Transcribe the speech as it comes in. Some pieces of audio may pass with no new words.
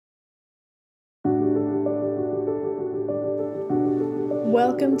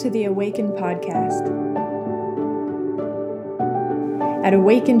Welcome to the Awaken podcast. At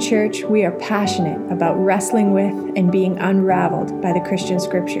Awaken Church, we are passionate about wrestling with and being unraveled by the Christian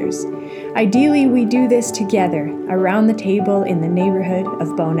scriptures. Ideally, we do this together around the table in the neighborhood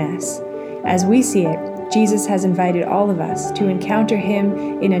of Bowness. As we see it, Jesus has invited all of us to encounter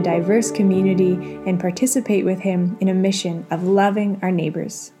Him in a diverse community and participate with Him in a mission of loving our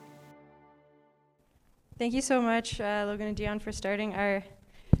neighbors. Thank you so much, Logan and Dion, for starting our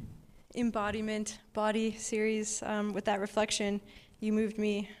Embodiment body series with that reflection. You moved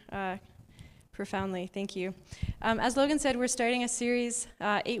me profoundly. Thank you. As Logan said, we're starting a series,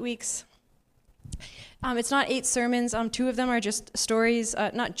 8 weeks. It's not 8 sermons. 2 of them are just stories,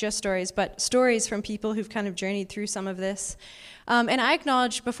 not just stories, but stories from people who've kind of journeyed through some of this. And I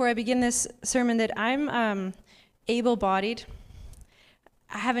acknowledge before I begin this sermon that I'm able-bodied.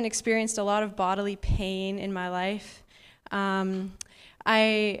 I haven't experienced a lot of bodily pain in my life.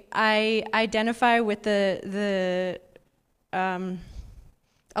 I identify with a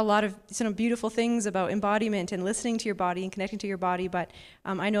lot of beautiful things about embodiment and listening to your body and connecting to your body, but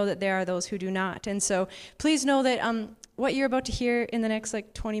I know that there are those who do not. And so please know that what you're about to hear in the next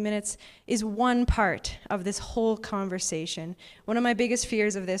 20 minutes is one part of this whole conversation. One of my biggest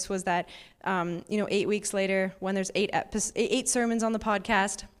fears of this was that 8 weeks later, when there's 8 sermons on the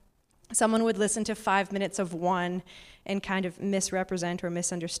podcast, someone would listen to 5 minutes of one and kind of misrepresent or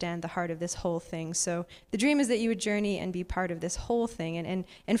misunderstand the heart of this whole thing. So the dream is that you would journey and be part of this whole thing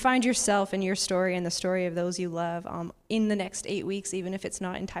and find yourself and your story and the story of those you love in the next 8 weeks, even if it's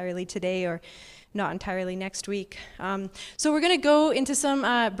not entirely today or not entirely next week. So we're going to go into some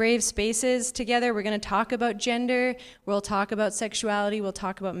brave spaces together. We're going to talk about gender. We'll talk about sexuality. We'll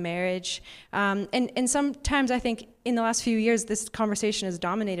talk about marriage. And sometimes I think in the last few years, this conversation has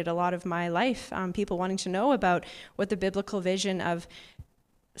dominated a lot of my life. People wanting to know about what the biblical vision of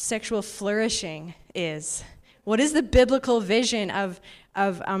sexual flourishing is. What is the biblical vision of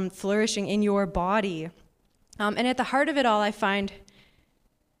flourishing in your body? And at the heart of it all, I find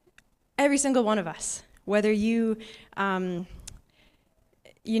every single one of us, whether you, are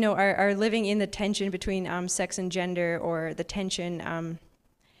living in the tension between sex and gender, or the tension,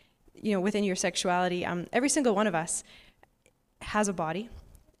 within your sexuality, every single one of us has a body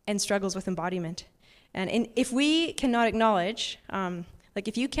and struggles with embodiment. And if we cannot acknowledge,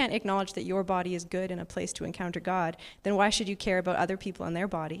 if you can't acknowledge that your body is good and a place to encounter God, then why should you care about other people and their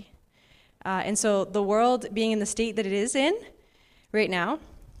body? And so the world being in the state that it is in right now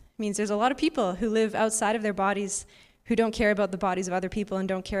means there's a lot of people who live outside of their bodies who don't care about the bodies of other people and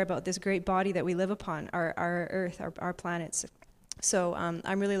don't care about this great body that we live upon, our earth, our planets. So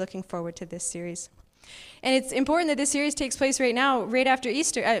I'm really looking forward to this series. And it's important that this series takes place right now, right after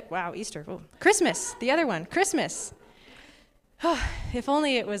Easter. Christmas, the other one, Christmas. If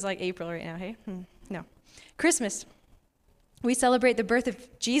only it was April right now, hey? No. Christmas. We celebrate the birth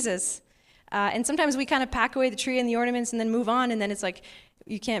of Jesus. And sometimes we kind of pack away the tree and the ornaments and then move on, and then it's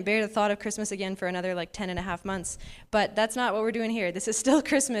you can't bear the thought of Christmas again for another 10 and a half months. But that's not what we're doing here. This is still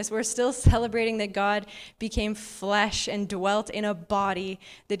Christmas. We're still celebrating that God became flesh and dwelt in a body,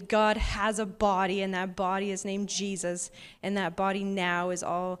 that God has a body, and that body is named Jesus, and that body now is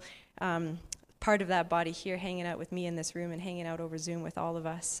all part of that body here hanging out with me in this room and hanging out over Zoom with all of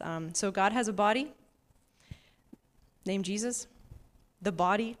us. So God has a body named Jesus. The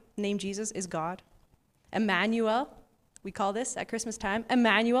body named Jesus is God. Emmanuel, we call this at Christmas time.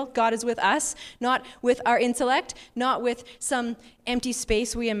 Emmanuel, God is with us, not with our intellect, not with some empty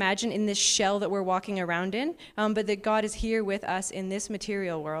space we imagine in this shell that we're walking around in, but that God is here with us in this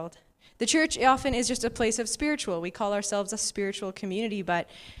material world. The church often is just a place of spiritual. We call ourselves a spiritual community, but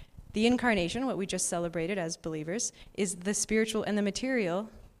the incarnation, what we just celebrated as believers, is the spiritual and the material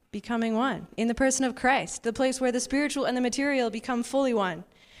becoming one in the person of Christ, the place where the spiritual and the material become fully one.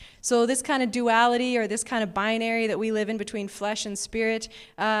 So this kind of duality, or this kind of binary that we live in between flesh and spirit,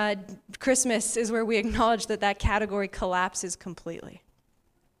 Christmas is where we acknowledge that category collapses completely.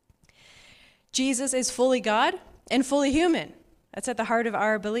 Jesus is fully God and fully human. That's at the heart of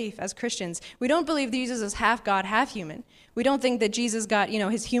our belief as Christians. We don't believe Jesus is half God, half human. We don't think that Jesus got,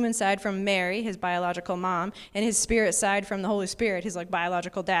 his human side from Mary, his biological mom, and his spirit side from the Holy Spirit, his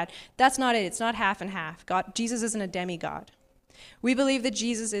biological dad. That's not it. It's not half and half. Jesus isn't a demigod. We believe that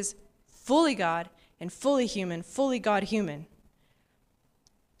Jesus is fully God and fully human, fully God-human.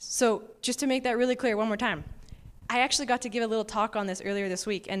 So just to make that really clear one more time, I actually got to give a little talk on this earlier this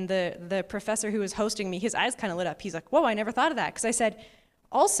week, and the professor who was hosting me, his eyes kind of lit up. He's like, whoa, I never thought of that. Because I said,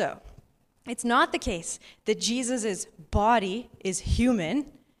 also, it's not the case that Jesus' body is human,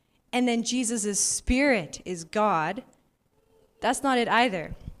 and then Jesus' spirit is God. That's not it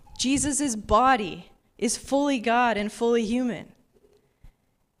either. Jesus' body is fully God and fully human.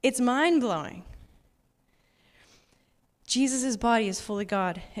 It's mind-blowing. Jesus' body is fully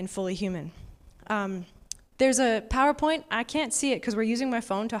God and fully human. There's a PowerPoint. I can't see it because we're using my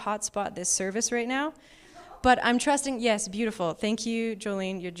phone to hotspot this service right now. But I'm trusting, yes, beautiful. Thank you,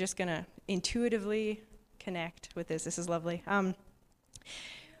 Jolene. You're just going to intuitively connect with this. This is lovely.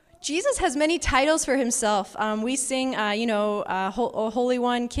 Jesus has many titles for himself. We sing, Holy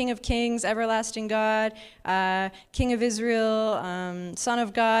One, King of Kings, Everlasting God, King of Israel, Son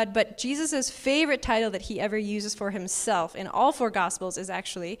of God. But Jesus' favorite title that he ever uses for himself in all four Gospels is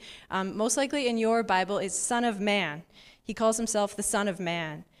actually, most likely in your Bible, is Son of Man. He calls himself the Son of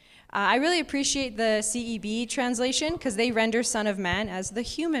Man. I really appreciate the CEB translation because they render Son of Man as the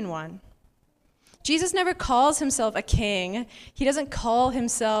human one. Jesus never calls himself a king. He doesn't call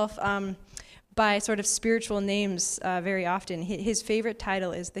himself by sort of spiritual names very often. His favorite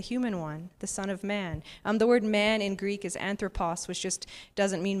title is the human one, the Son of Man. The word man in Greek is anthropos, which just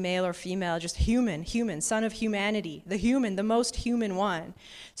doesn't mean male or female, just human, son of humanity, the human, the most human one.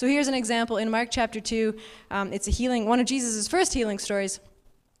 So here's an example. In Mark chapter 2, it's a healing, one of Jesus' first healing stories.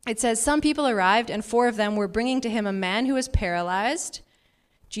 It says, some people arrived, and 4 of them were bringing to him a man who was paralyzed.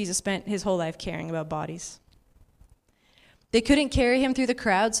 Jesus spent his whole life caring about bodies. They couldn't carry him through the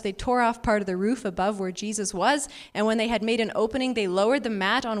crowd, so they tore off part of the roof above where Jesus was, and when they had made an opening, they lowered the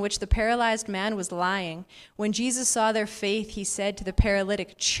mat on which the paralyzed man was lying. When Jesus saw their faith, he said to the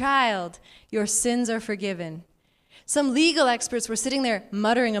paralytic, "Child, your sins are forgiven." Some legal experts were sitting there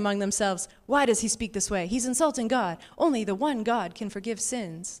muttering among themselves, "Why does he speak this way? He's insulting God. Only the one God can forgive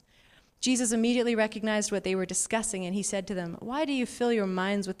sins." Jesus immediately recognized what they were discussing, and he said to them, "Why do you fill your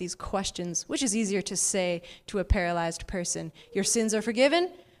minds with these questions? Which is easier to say to a paralyzed person, 'Your sins are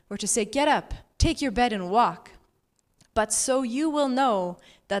forgiven,' or to say, 'Get up, take your bed and walk'? But so you will know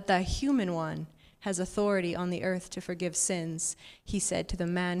that the human one has authority on the earth to forgive sins," he said to the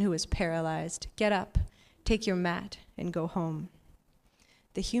man who was paralyzed. "Get up, take your mat, and go home."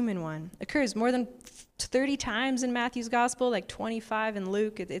 The human one occurs more than 30 times in Matthew's gospel, like 25 in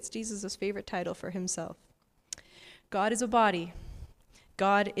Luke. It's Jesus' favorite title for himself. God is a body.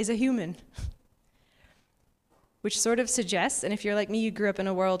 God is a human. Which sort of suggests, and if you're like me, you grew up in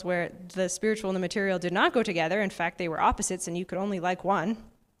a world where the spiritual and the material did not go together. In fact, they were opposites, and you could only like one.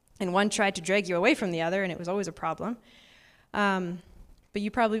 And one tried to drag you away from the other, and it was always a problem. But you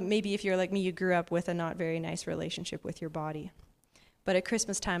probably, maybe if you're like me, you grew up with a not very nice relationship with your body. But at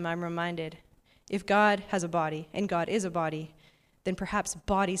Christmas time, I'm reminded, if God has a body, and God is a body, then perhaps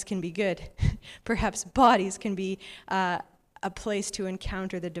bodies can be good. Perhaps bodies can be a place to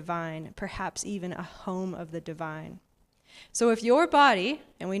encounter the divine, perhaps even a home of the divine. So if your body,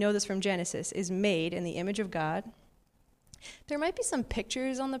 and we know this from Genesis, is made in the image of God, there might be some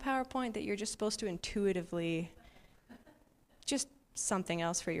pictures on the PowerPoint that you're just supposed to intuitively, just something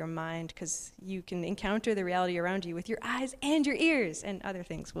else for your mind, because you can encounter the reality around you with your eyes and your ears and other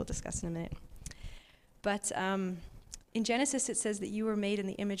things we'll discuss in a minute. But in Genesis it says that you were made in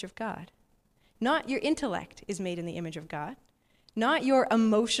the image of God. Not your intellect is made in the image of God. Not your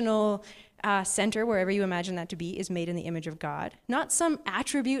emotional center, wherever you imagine that to be, is made in the image of God. Not some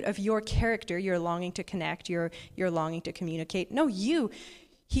attribute of your character, your longing to connect, your longing to communicate. No,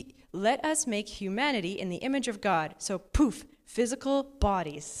 let us make humanity in the image of God. So poof, physical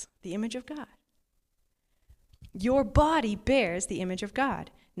bodies, the image of God. Your body bears the image of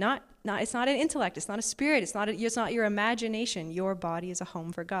God. It's not an intellect, it's not a spirit, it's not your imagination. Your body is a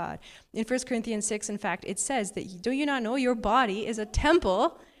home for God. In 1 Corinthians 6, in fact, it says that, do you not know your body is a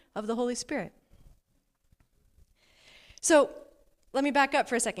temple of the Holy Spirit? So let me back up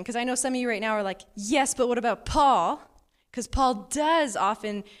for a second, because I know some of you right now are like, yes, but what about Paul? Because Paul does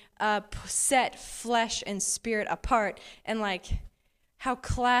often set flesh and spirit apart, and like, how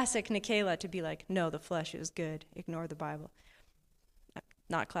classic Nikayla to be like, no, the flesh is good, ignore the Bible.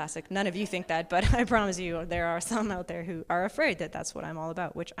 Not classic. None of you think that, but I promise you there are some out there who are afraid that that's what I'm all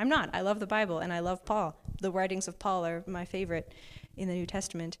about, which I'm not. I love the Bible, and I love Paul. The writings of Paul are my favorite in the New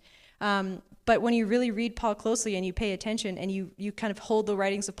Testament. But when you really read Paul closely and you pay attention and you kind of hold the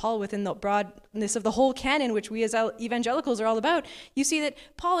writings of Paul within the broadness of the whole canon, which we as evangelicals are all about, you see that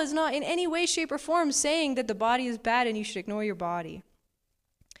Paul is not in any way, shape, or form saying that the body is bad and you should ignore your body.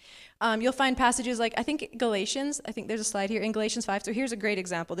 You'll find passages like, I think Galatians, I think there's a slide here, in Galatians 5. So here's a great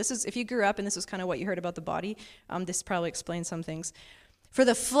example. This is, if you grew up and this is kind of what you heard about the body, this probably explains some things. For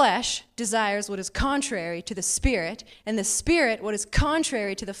the flesh desires what is contrary to the spirit, and the spirit what is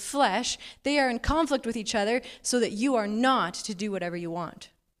contrary to the flesh. They are in conflict with each other so that you are not to do whatever you want.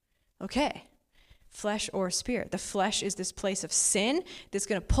 Okay. flesh or spirit. The flesh is this place of sin that's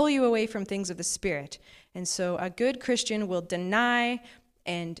going to pull you away from things of the spirit. And so a good Christian will deny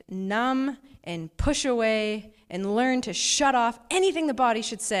and numb and push away and learn to shut off anything the body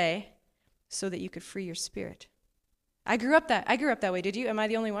should say so that you could free your spirit. I grew up that way. Did you? Am I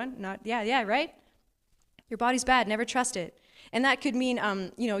the only one? Not. Yeah, right? Your body's bad. Never trust it. And that could mean,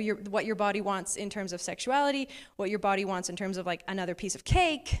 what your body wants in terms of sexuality, what your body wants in terms of like another piece of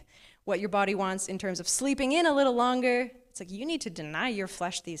cake, what your body wants in terms of sleeping in a little longer. It's like you need to deny your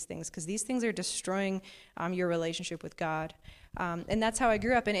flesh these things because these things are destroying your relationship with God. And that's how I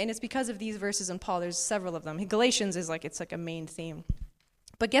grew up. And it's because of these verses in Paul. There's several of them. Galatians is like a main theme.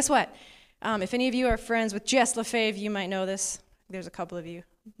 But guess what? If any of you are friends with Jess Lefebvre, you might know this. There's a couple of you.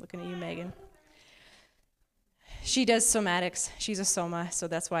 Looking at you, Megan. She does somatics. She's a soma, so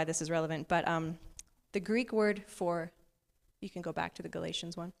that's why this is relevant. But the Greek word for, you can go back to the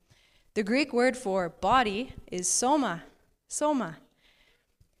Galatians one. The Greek word for body is soma. Soma.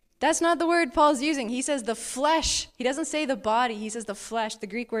 That's not the word Paul's using. He says the flesh. He doesn't say the body. He says the flesh. The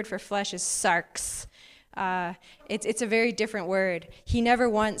Greek word for flesh is sarx. It's a very different word. He never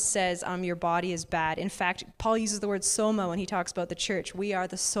once says your body is bad. In fact, Paul uses the word soma when he talks about the church. We are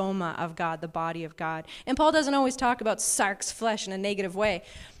the soma of God, the body of God. And Paul doesn't always talk about sarx, flesh, in a negative way.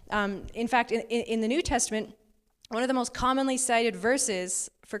 In fact, in the New Testament, one of the most commonly cited verses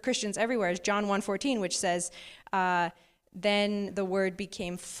for Christians everywhere is John 1:14, which says, then the word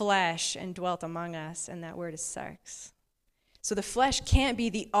became flesh and dwelt among us, and that word is sarx. So the flesh can't be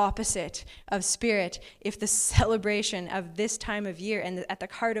the opposite of spirit if the celebration of this time of year and at the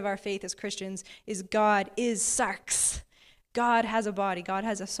heart of our faith as Christians is God is sarx. God has a body, God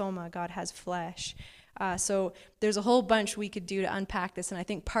has a soma, God has flesh. So there's a whole bunch we could do to unpack this, and I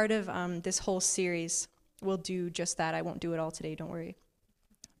think part of this whole series will do just that. I won't do it all today, don't worry.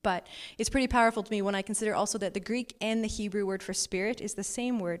 But it's pretty powerful to me when I consider also that the Greek and the Hebrew word for spirit is the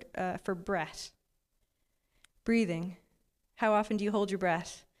same word for breath. Breathing. How often do you hold your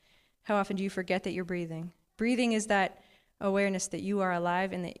breath? How often do you forget that you're breathing? Breathing is that awareness that you are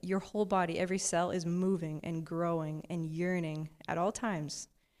alive and that your whole body, every cell is moving and growing and yearning at all times.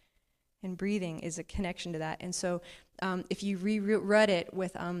 And breathing is a connection to that. And so if you reread it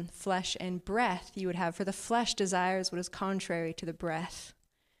with flesh and breath, you would have, for the flesh desires what is contrary to the breath.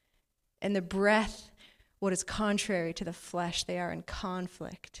 And the breath, what is contrary to the flesh, they are in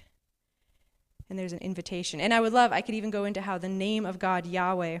conflict. And there's an invitation. And I could even go into how the name of God,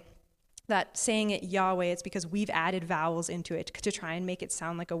 Yahweh, that saying it Yahweh, it's because we've added vowels into it to try and make it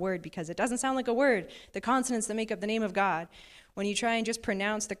sound like a word, because it doesn't sound like a word. The consonants that make up the name of God, when you try and just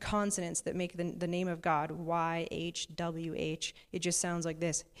pronounce the consonants that make the name of God, Y-H-W-H, it just sounds like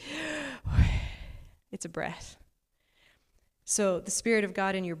this. It's a breath. So the Spirit of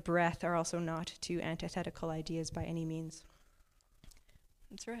God and your breath are also not two antithetical ideas by any means.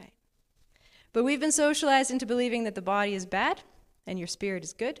 That's right. But we've been socialized into believing that the body is bad and your spirit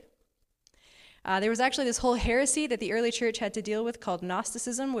is good. There was actually this whole heresy that the early church had to deal with called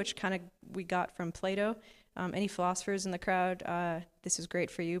gnosticism, which kind of we got from Plato. Any philosophers in the crowd, this is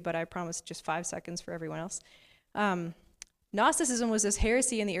great for you, but I promise just 5 seconds for everyone else. Gnosticism was this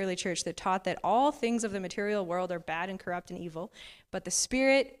heresy in the early church that taught that all things of the material world are bad and corrupt and evil, but the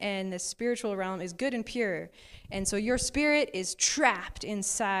spirit and the spiritual realm is good and pure. And so your spirit is trapped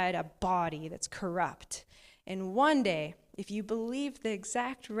inside a body that's corrupt. And one day, if you believe the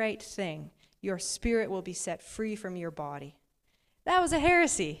exact right thing, your spirit will be set free from your body. That was a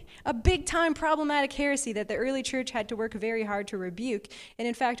heresy, a big-time problematic heresy that the early church had to work very hard to rebuke. And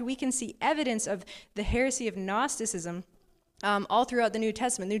in fact, we can see evidence of the heresy of Gnosticism all throughout the New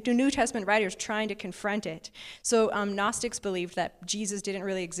Testament. The New Testament writers trying to confront it. So Gnostics believed that Jesus didn't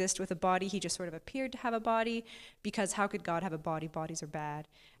really exist with a body. He just sort of appeared to have a body, because how could God have a body? Bodies are bad.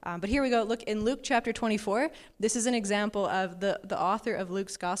 But here we go. Look, in Luke chapter 24, this is an example of the author of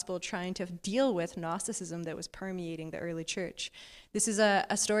Luke's gospel trying to deal with Gnosticism that was permeating the early church. This is a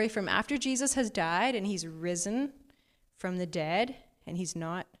story from after Jesus has died and he's risen from the dead, and he's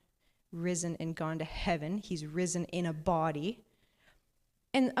not risen and gone to heaven. He's risen in a body.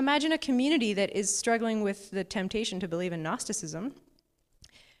 And imagine a community that is struggling with the temptation to believe in Gnosticism.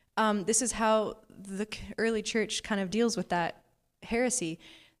 This is how the early church kind of deals with that heresy.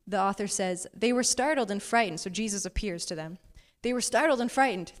 The author says, they were startled and frightened, so Jesus appears to them. They were startled and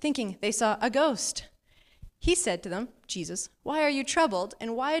frightened, thinking they saw a ghost. He said to them, Jesus, why are you troubled,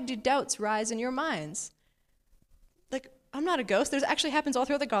 and why do doubts rise in your minds? Like, I'm not a ghost. There's actually happens all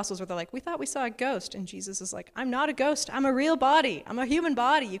throughout the Gospels where they're like, we thought we saw a ghost. And Jesus is like, I'm not a ghost. I'm a real body. I'm a human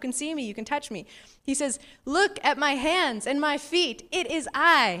body. You can see me. You can touch me. He says, look at my hands and my feet. It is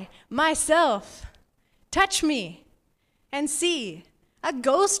I, myself. touch me and see. A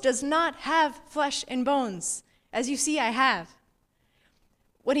ghost does not have flesh and bones, as you see I have.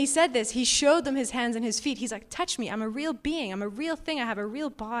 When he said this, he showed them his hands and his feet. He's like, touch me. I'm a real being. I'm a real thing. I have a real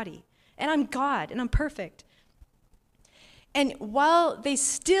body. And I'm God, and I'm perfect. And while they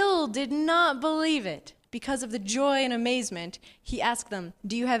still did not believe it, because of the joy and amazement, he asked them,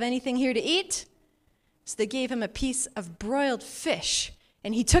 do you have anything here to eat? So they gave him a piece of broiled fish,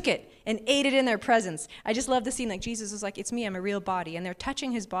 and he took it and ate it in their presence. I just love the scene. Like, Jesus was like, it's me. I'm a real body. And they're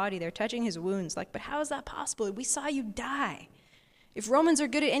touching his body. They're touching his wounds. Like, but how is that possible? We saw you die. If Romans are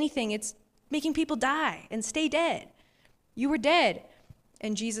good at anything, it's making people die and stay dead. You were dead.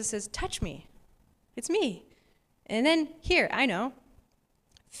 And Jesus says, touch me. It's me. And then, here, I know.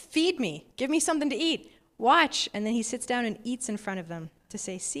 Feed me. Give me something to eat. Watch. And then he sits down and eats in front of them to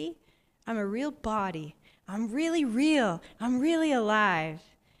say, see, I'm a real body. I'm really real. I'm really alive.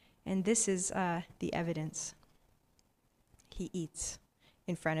 And this is the evidence. He eats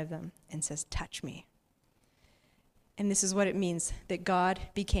in front of them and says, touch me. And this is what it means that God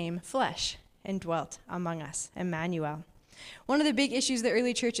became flesh and dwelt among us, Emmanuel. One of the big issues the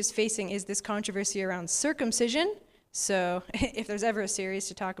early church is facing is this controversy around circumcision. So if there's ever a series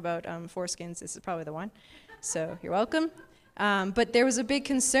to talk about foreskins, this is probably the one. So you're welcome. But there was a big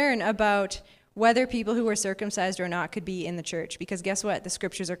concern about whether people who were circumcised or not could be in the church. Because guess what? The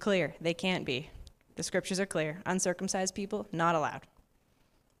scriptures are clear. They can't be. The scriptures are clear. Uncircumcised people, not allowed.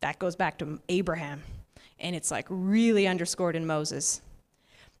 That goes back to Abraham. And it's like really underscored in Moses.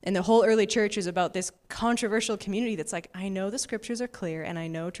 And the whole early church is about this controversial community that's like, I know the scriptures are clear, and I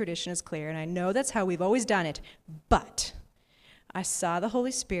know tradition is clear, and I know that's how we've always done it, but I saw the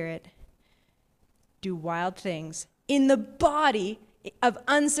Holy Spirit do wild things in the body of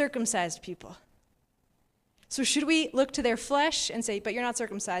uncircumcised people. So should we look to their flesh and say, but you're not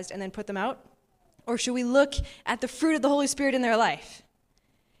circumcised, and then put them out? Or should we look at the fruit of the Holy Spirit in their life?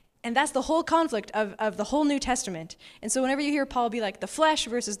 And that's the whole conflict of the whole New Testament. And so whenever you hear Paul be like the flesh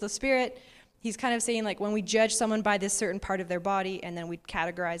versus the spirit, he's kind of saying like when we judge someone by this certain part of their body and then we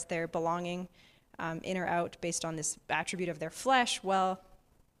categorize their belonging in or out based on this attribute of their flesh, well,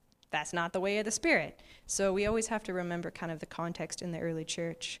 that's not the way of the spirit. So we always have to remember kind of the context in the early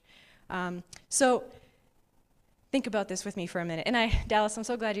church. So think about this with me for a minute. And Dallas, I'm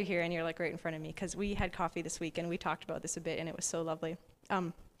so glad you're here and you're like right in front of me because we had coffee this week and we talked about this a bit and it was so lovely.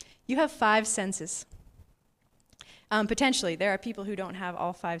 You have 5 senses. Potentially, there are people who don't have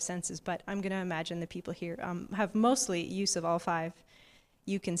all 5 senses, but I'm going to imagine the people here have mostly use of all 5.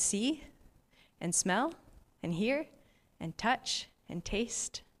 You can see and smell and hear and touch and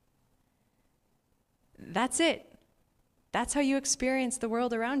taste. That's it. That's how you experience the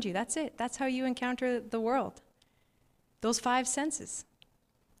world around you. That's it. That's how you encounter the world. Those 5 senses.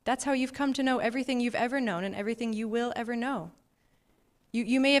 That's how you've come to know everything you've ever known and everything you will ever know.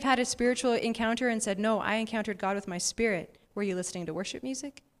 You may have had a spiritual encounter and said, no, I encountered God with my spirit. Were you listening to worship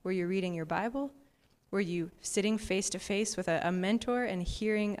music? Were you reading your Bible? Were you sitting face to face with a mentor and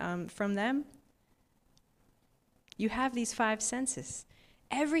hearing from them? You have these 5 senses.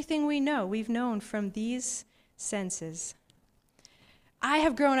 Everything we know, we've known from these senses. I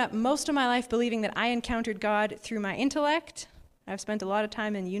have grown up most of my life believing that I encountered God through my intellect. I've spent a lot of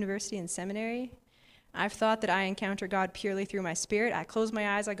time in university and seminary. I've thought that I encounter God purely through my spirit. I close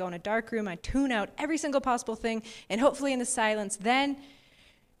my eyes, I go in a dark room, I tune out every single possible thing, and hopefully in the silence, then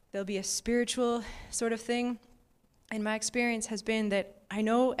there'll be a spiritual sort of thing. And my experience has been that I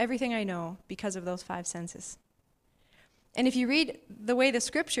know everything I know because of those 5 senses. And if you read the way the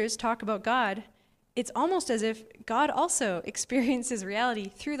scriptures talk about God, it's almost as if God also experiences reality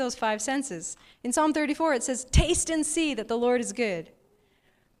through those 5 senses. In Psalm 34, it says, taste and see that the Lord is good.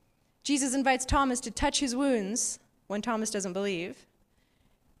 Jesus invites Thomas to touch his wounds when Thomas doesn't believe.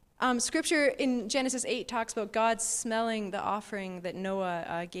 Scripture in Genesis 8 talks about God smelling the offering that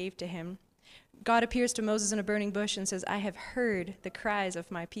Noah gave to him. God appears to Moses in a burning bush and says, I have heard the cries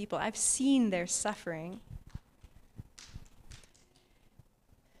of my people. I've seen their suffering.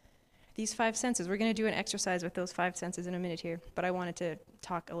 These 5 senses, we're going to do an exercise with those 5 senses in a minute here, but I wanted to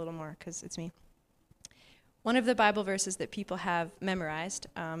talk a little more because it's me. One of the Bible verses that people have memorized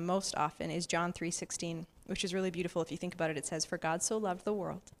most often is John 3:16, which is really beautiful. If you think about it, it says, for God so loved the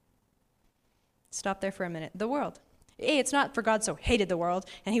world. Stop there for a minute. The world. It's not for God so hated the world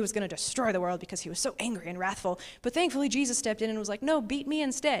and he was going to destroy the world because he was so angry and wrathful. But thankfully Jesus stepped in and was like, no, beat me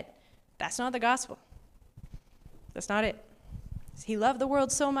instead. That's not the gospel. That's not it. He loved the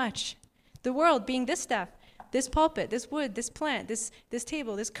world so much. The world being this stuff. This pulpit, this wood, this plant, this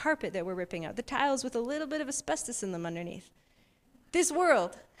table, this carpet that we're ripping out, the tiles with a little bit of asbestos in them underneath. This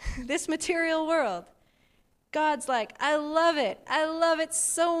world, this material world. God's like, I love it. I love it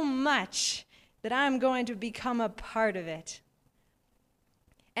so much that I'm going to become a part of it.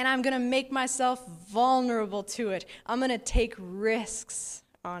 And I'm going to make myself vulnerable to it. I'm going to take risks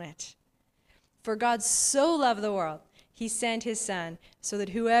on it. For God so loved the world, he sent his son so that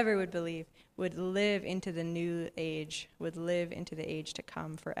whoever would believe would live into the new age, would live into the age to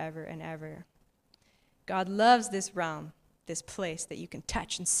come forever and ever. God loves this realm, this place that you can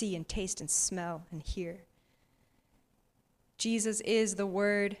touch and see and taste and smell and hear. Jesus is the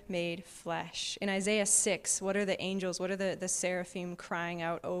Word made flesh. In Isaiah 6, what are the angels, what are the seraphim crying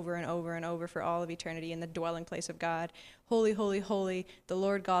out over and over and over for all of eternity in the dwelling place of God? Holy, holy, holy, the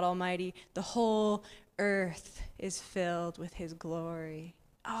Lord God Almighty. The whole earth is filled with his glory.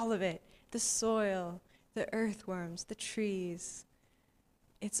 All of it. The soil, the earthworms, the trees.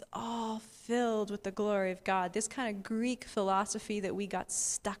 It's all filled with the glory of God. This kind of Greek philosophy that we got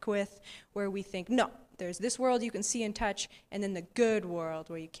stuck with, where we think, no, there's this world you can see and touch, and then the good world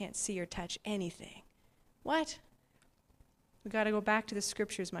where you can't see or touch anything. What? We got to go back to the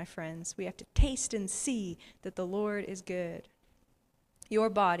scriptures, my friends. We have to taste and see that the Lord is good. Your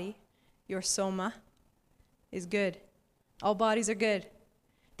body, your soma, is good. All bodies are good.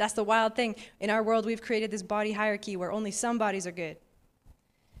 That's the wild thing. In our world, we've created this body hierarchy where only some bodies are good.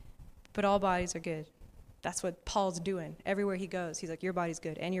 But all bodies are good. That's what Paul's doing. Everywhere he goes, he's like, your body's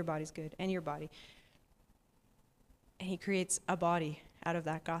good, and your body's good, and your body. And he creates a body out of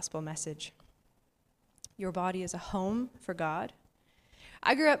that gospel message. Your body is a home for God.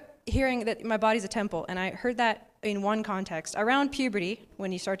 I grew up hearing that my body's a temple, and I heard that in one context. Around puberty,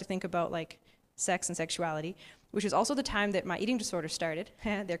 when you start to think about like sex and sexuality, which is also the time that my eating disorder started.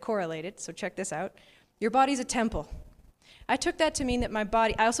 They're correlated, so check this out. Your body's a temple. I took that to mean that my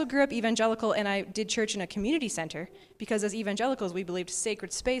body, I also grew up evangelical, and I did church in a community center, because as evangelicals, we believed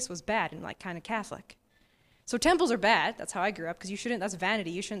sacred space was bad and like kind of Catholic. So temples are bad. That's how I grew up, because that's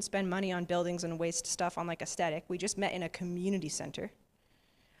vanity. You shouldn't spend money on buildings and waste stuff on like aesthetic. We just met in a community center.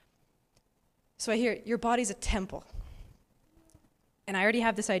 So I hear, your body's a temple. And I already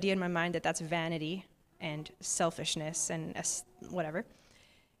have this idea in my mind that that's vanity and selfishness and whatever.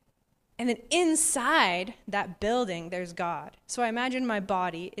 And then inside that building, there's God. So I imagine my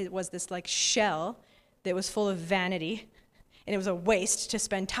body, it was this like shell that was full of vanity, and it was a waste to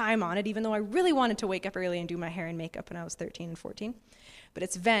spend time on it, even though I really wanted to wake up early and do my hair and makeup when I was 13 and 14. But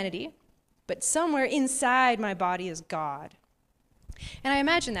it's vanity. But somewhere inside my body is God. And I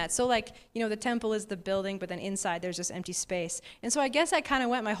imagine that. So like, the temple is the building, but then inside there's this empty space. And so I guess I kind of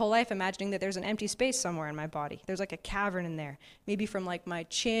went my whole life imagining that there's an empty space somewhere in my body. There's like a cavern in there. Maybe from like my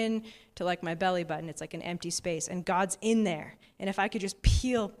chin to like my belly button, it's like an empty space. And God's in there. And if I could just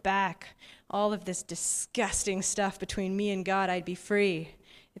peel back all of this disgusting stuff between me and God, I'd be free.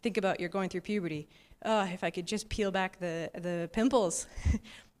 Think about you're going through puberty. Oh, if I could just peel back the pimples,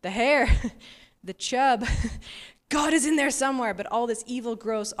 the hair, the chub. God is in there somewhere, but all this evil,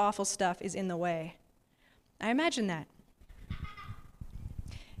 gross, awful stuff is in the way. I imagine that.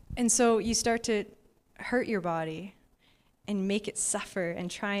 And so you start to hurt your body and make it suffer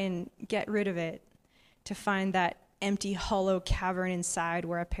and try and get rid of it to find that empty, hollow cavern inside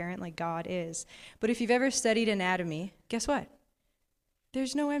where apparently God is. But if you've ever studied anatomy, guess what?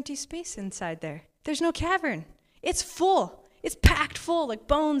 There's no empty space inside there. There's no cavern. It's full. It's packed full, like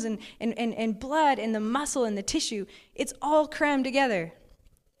bones and blood and the muscle and the tissue. It's all crammed together.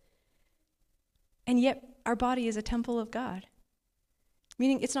 And yet our body is a temple of God.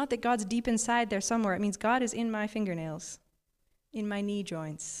 Meaning it's not that God's deep inside there somewhere. It means God is in my fingernails, in my knee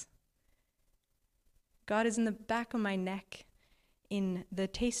joints. God is in the back of my neck, in the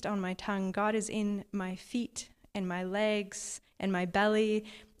taste on my tongue. God is in my feet and my legs and my belly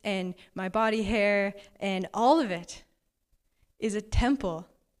and my body hair, and all of it is a temple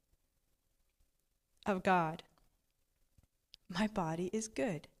of God. My body is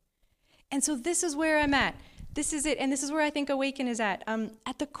good. And so this is where I'm at. This is it. And this is where I think Awaken is at.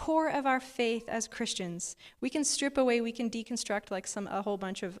 At the core of our faith as Christians, we can strip away, we can deconstruct like a whole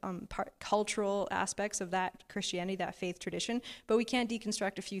bunch of cultural aspects of that Christianity, that faith tradition, but we can't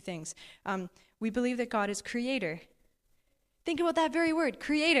deconstruct a few things. We believe that God is creator. Think about that very word,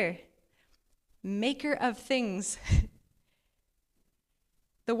 creator. Maker of things.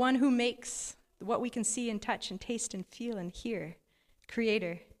 The one who makes what we can see and touch and taste and feel and hear.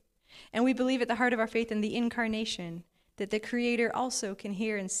 Creator. And we believe at the heart of our faith in the incarnation, that the Creator also can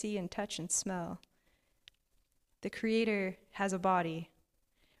hear and see and touch and smell. The Creator has a body.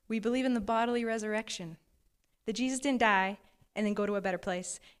 We believe in the bodily resurrection. That Jesus didn't die and then go to a better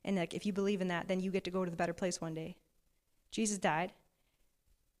place. And like if you believe in that, then you get to go to the better place one day. Jesus died.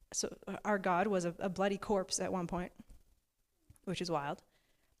 So our God was a bloody corpse at one point, which is wild.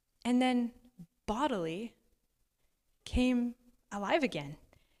 And then bodily came alive again.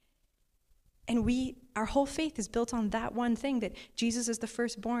 And our whole faith is built on that one thing, that Jesus is the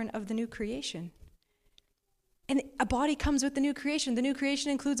firstborn of the new creation. And a body comes with the new creation. The new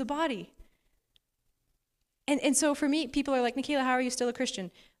creation includes a body. And so for me, people are like, Nikayla, how are you still a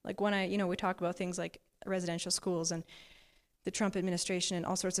Christian? Like when we talk about things like residential schools and the Trump administration and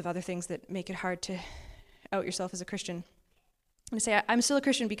all sorts of other things that make it hard to out yourself as a Christian. I say, I'm still a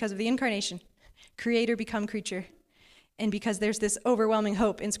Christian because of the incarnation, creator become creature. And because there's this overwhelming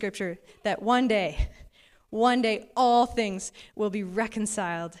hope in Scripture that one day, all things will be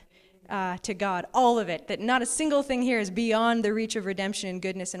reconciled to God, all of it, that not a single thing here is beyond the reach of redemption and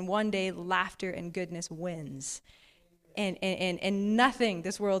goodness, and one day laughter and goodness wins. And nothing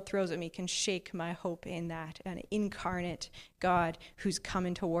this world throws at me can shake my hope in that, an incarnate God who's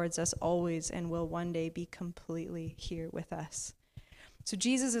coming towards us always and will one day be completely here with us. So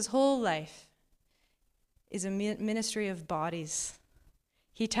Jesus' whole life is a ministry of bodies.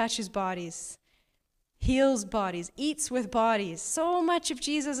 He touches bodies, heals bodies, eats with bodies. So much of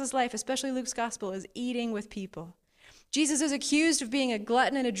Jesus' life, especially Luke's gospel, is eating with people. Jesus is accused of being a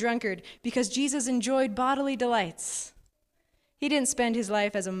glutton and a drunkard because Jesus enjoyed bodily delights. He didn't spend his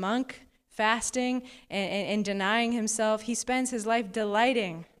life as a monk, fasting and denying himself. He spends his life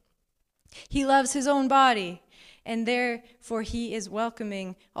delighting. He loves his own body. And therefore, he is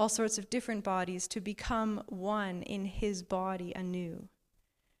welcoming all sorts of different bodies to become one in his body anew.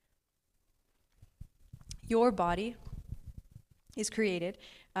 Your body is created,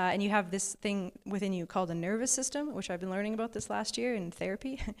 and you have this thing within you called a nervous system, which I've been learning about this last year in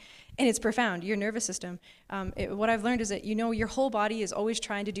therapy. And it's profound, your nervous system. What I've learned is that, your whole body is always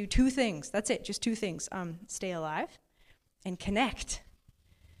trying to do two things. That's it, just two things. Stay alive and connect.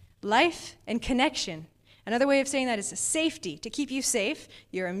 Life and connection. Another way of saying that is safety, to keep you safe.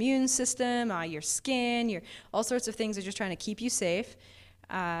 Your immune system, your skin, all sorts of things are just trying to keep you safe.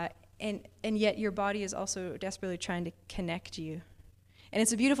 And yet your body is also desperately trying to connect you. And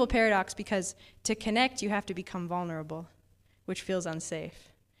it's a beautiful paradox because to connect, you have to become vulnerable, which feels unsafe.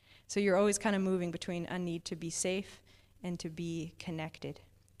 So you're always kind of moving between a need to be safe and to be connected,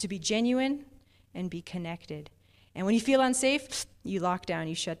 to be genuine and be connected. And when you feel unsafe, you lock down,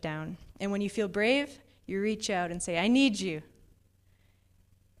 you shut down. And when you feel brave, you reach out and say, I need you.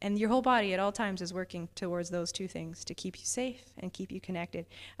 And your whole body at all times is working towards those two things, to keep you safe and keep you connected.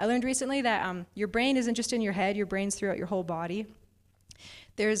 I learned recently that your brain isn't just in your head, your brain's throughout your whole body.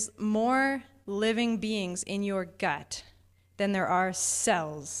 There's more living beings in your gut than there are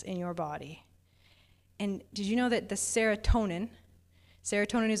cells in your body. And did you know that the serotonin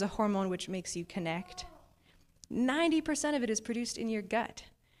is a hormone which makes you connect? 90% of it is produced in your gut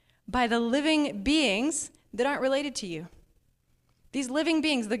by the living beings that aren't related to you. These living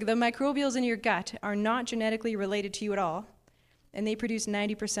beings, the microbials in your gut, are not genetically related to you at all, and they produce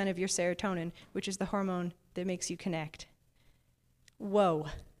 90% of your serotonin, which is the hormone that makes you connect. Whoa,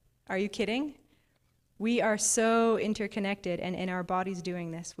 are you kidding? We are so interconnected, and our body's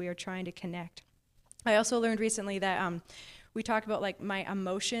doing this. We are trying to connect. I also learned recently that we talk about like my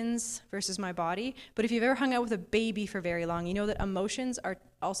emotions versus my body, but if you've ever hung out with a baby for very long, you know that emotions are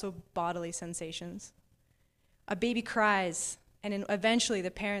also bodily sensations. A baby cries, and eventually the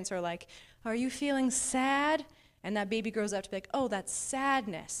parents are like, are you feeling sad? And that baby grows up to be like, oh, that's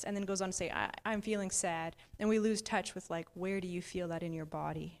sadness, and then goes on to say, I'm feeling sad. And we lose touch with like, where do you feel that in your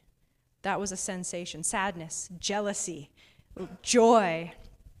body? That was a sensation. Sadness, jealousy, joy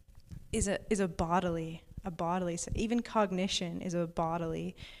is a bodily, even cognition is a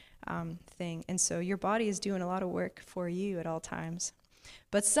bodily thing. And so your body is doing a lot of work for you at all times.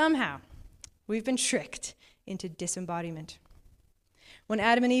 But somehow, we've been tricked into disembodiment. When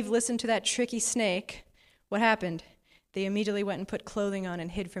Adam and Eve listened to that tricky snake, what happened? They immediately went and put clothing on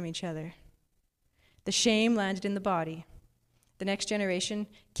and hid from each other. The shame landed in the body. The next generation,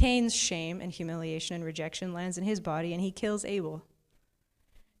 Cain's shame and humiliation and rejection lands in his body, and he kills Abel.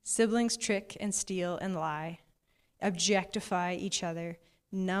 Siblings trick and steal and lie, objectify each other,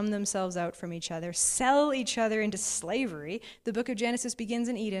 numb themselves out from each other, sell each other into slavery. The book of Genesis begins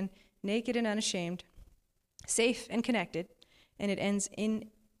in Eden, naked and unashamed, safe and connected, and it ends in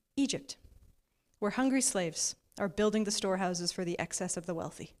Egypt, where hungry slaves are building the storehouses for the excess of the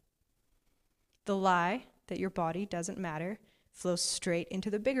wealthy. The lie that your body doesn't matter flows straight into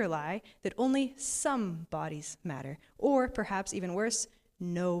the bigger lie that only some bodies matter, or perhaps even worse,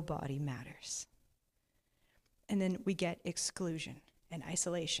 no body matters. And then we get exclusion and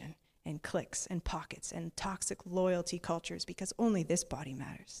isolation and cliques and pockets and toxic loyalty cultures because only this body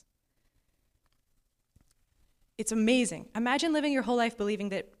matters. It's amazing. Imagine living your whole life believing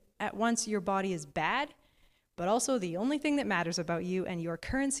that at once your body is bad, but also the only thing that matters about you and your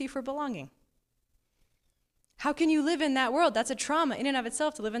currency for belonging. How can you live in that world? That's a trauma in and of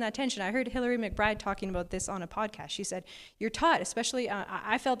itself to live in that tension. I heard Hillary McBride talking about this on a podcast. She said, you're taught, especially,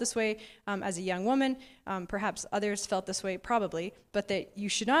 I felt this way as a young woman, perhaps others felt this way probably, but that you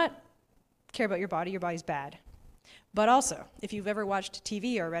should not care about your body's bad. But also, if you've ever watched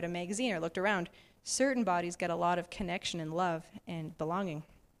TV or read a magazine or looked around, certain bodies get a lot of connection and love and belonging.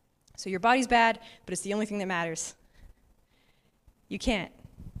 So your body's bad, but it's the only thing that matters. You can't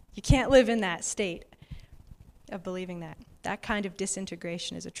live in that state of believing that. That kind of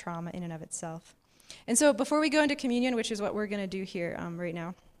disintegration is a trauma in and of itself. And so before we go into communion, which is what we're going to do here right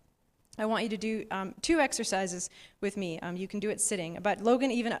now, I want you to do 2 exercises with me. You can do it sitting. But Logan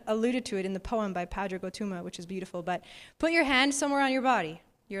even alluded to it in the poem by Padre Gotuma, which is beautiful. But put your hand somewhere on your body,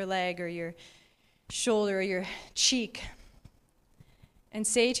 your leg or your shoulder or your cheek, and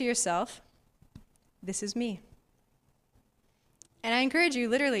say to yourself, this is me. And I encourage you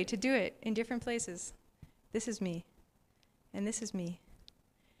literally to do it in different places. This is me, and this is me,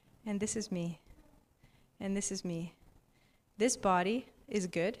 and this is me, and this is me. This body is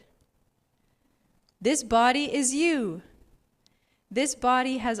good. This body is you. This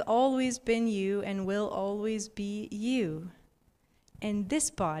body has always been you and will always be you. And this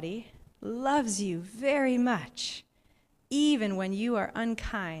body loves you very much, even when you are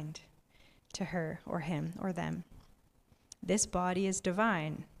unkind to her or him or them. This body is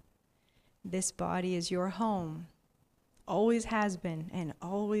divine. This body is your home, always has been and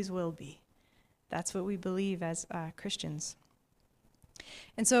always will be. That's what we believe as Christians.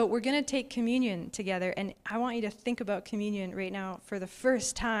 And so we're going to take communion together, and I want you to think about communion right now for the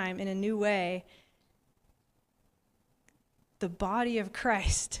first time in a new way. The body of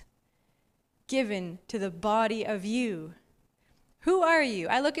Christ given to the body of you. Who are you?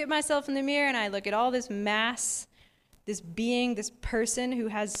 I look at myself in the mirror and I look at all this mass, this being, this person who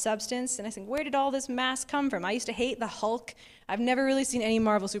has substance, and I think, where did all this mass come from? I used to hate the Hulk. I've never really seen any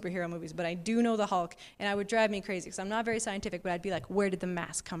Marvel superhero movies, but I do know the Hulk, and it would drive me crazy because I'm not very scientific, but I'd be like, where did the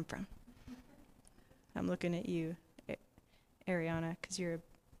mass come from? I'm looking at you, Ariana, because you're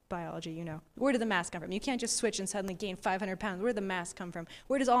biology, you know. Where did the mass come from? You can't just switch and suddenly gain 500 pounds. Where did the mass come from?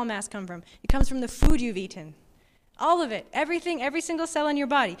 Where does all mass come from? It comes from the food you've eaten. All of it, everything, every single cell in your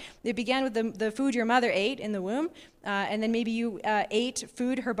body. It began with the food your mother ate in the womb, and then maybe you ate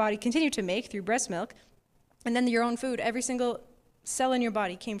food her body continued to make through breast milk, and then your own food. Every single cell in your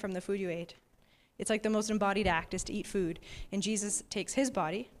body came from the food you ate. It's like the most embodied act is to eat food. And Jesus takes his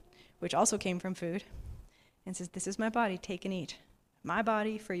body, which also came from food, and says, this is my body, take and eat. My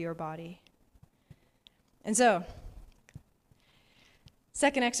body for your body. And so,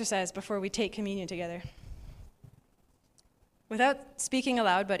 second exercise before we take communion together. Without speaking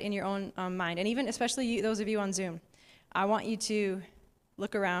aloud, but in your own mind, and even especially those of you on Zoom, I want you to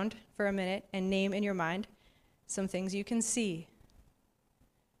look around for a minute and name in your mind some things you can see.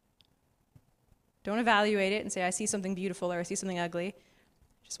 Don't evaluate it and say, I see something beautiful or I see something ugly.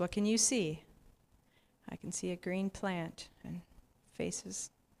 Just what can you see? I can see a green plant and faces.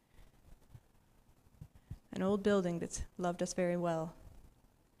 An old building that's loved us very well.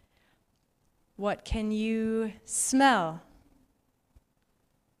 What can you smell?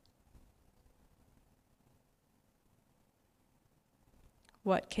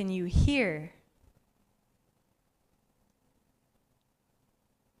 What can you hear?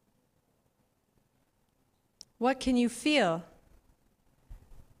 What can you feel?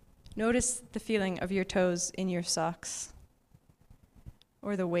 Notice the feeling of your toes in your socks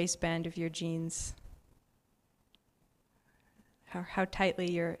or the waistband of your jeans. How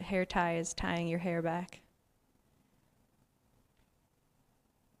tightly your hair tie is tying your hair back.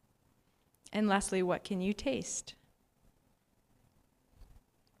 And lastly, what can you taste?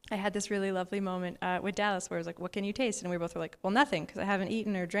 I had this really lovely moment with Dallas where I was like, what can you taste? And we both were like, well, nothing, because I haven't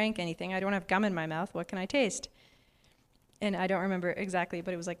eaten or drank anything. I don't have gum in my mouth. What can I taste? And I don't remember exactly,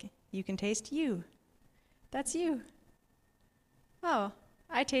 but it was like, you can taste you. That's you. Oh,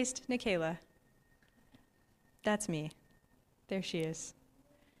 I taste Nikayla. That's me. There she is.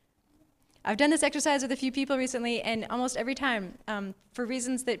 I've done this exercise with a few people recently, and almost every time, for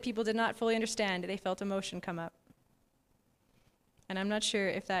reasons that people did not fully understand, they felt emotion come up. And I'm not sure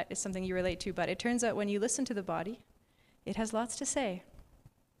if that is something you relate to, but it turns out when you listen to the body, it has lots to say.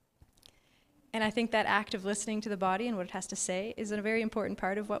 And I think that act of listening to the body and what it has to say is a very important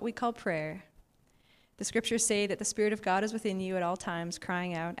part of what we call prayer. The scriptures say that the Spirit of God is within you at all times,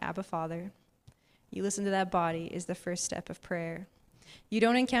 crying out, Abba, Father. You listen to that body is the first step of prayer. You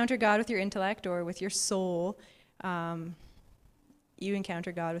don't encounter God with your intellect or with your soul. You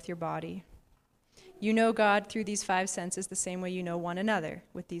encounter God with your body. You know God through these 5 senses the same way you know one another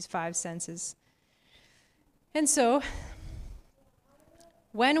with these 5 senses. And so,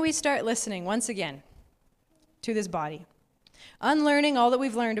 when we start listening once again to this body, unlearning all that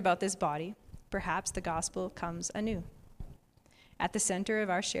we've learned about this body, perhaps the gospel comes anew. At the center of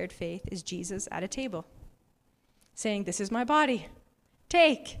our shared faith is Jesus at a table, saying, "This is my body.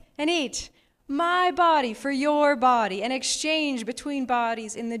 Take and eat. My body for your body," an exchange between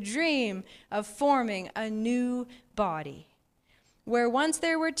bodies in the dream of forming a new body. Where once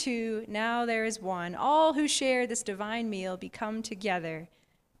there were 2, now there is 1. All who share this divine meal become together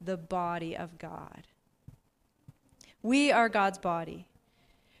the body of God. We are God's body.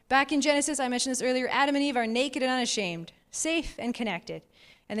 Back in Genesis, I mentioned this earlier, Adam and Eve are naked and unashamed, safe and connected.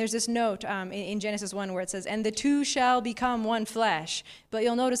 And there's this note in Genesis 1 where it says, "And the 2 shall become one flesh." But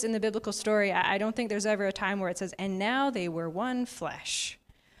you'll notice in the biblical story, I don't think there's ever a time where it says, "And now they were one flesh."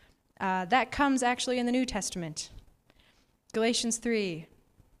 That comes actually in the New Testament. Galatians 3.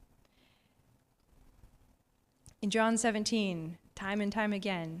 In John 17, time and time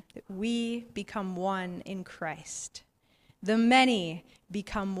again, that we become one in Christ. The many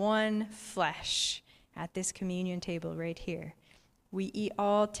become one flesh at this communion table right here. We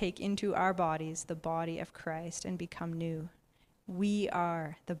all take into our bodies the body of Christ and become new. We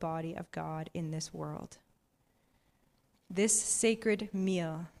are the body of God in this world. This sacred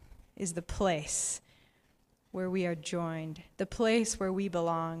meal is the place where we are joined, the place where we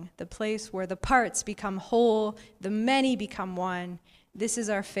belong, the place where the parts become whole, the many become one. This is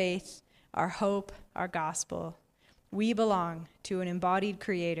our faith, our hope, our gospel. We belong to an embodied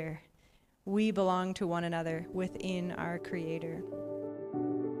Creator. We belong to one another within our Creator.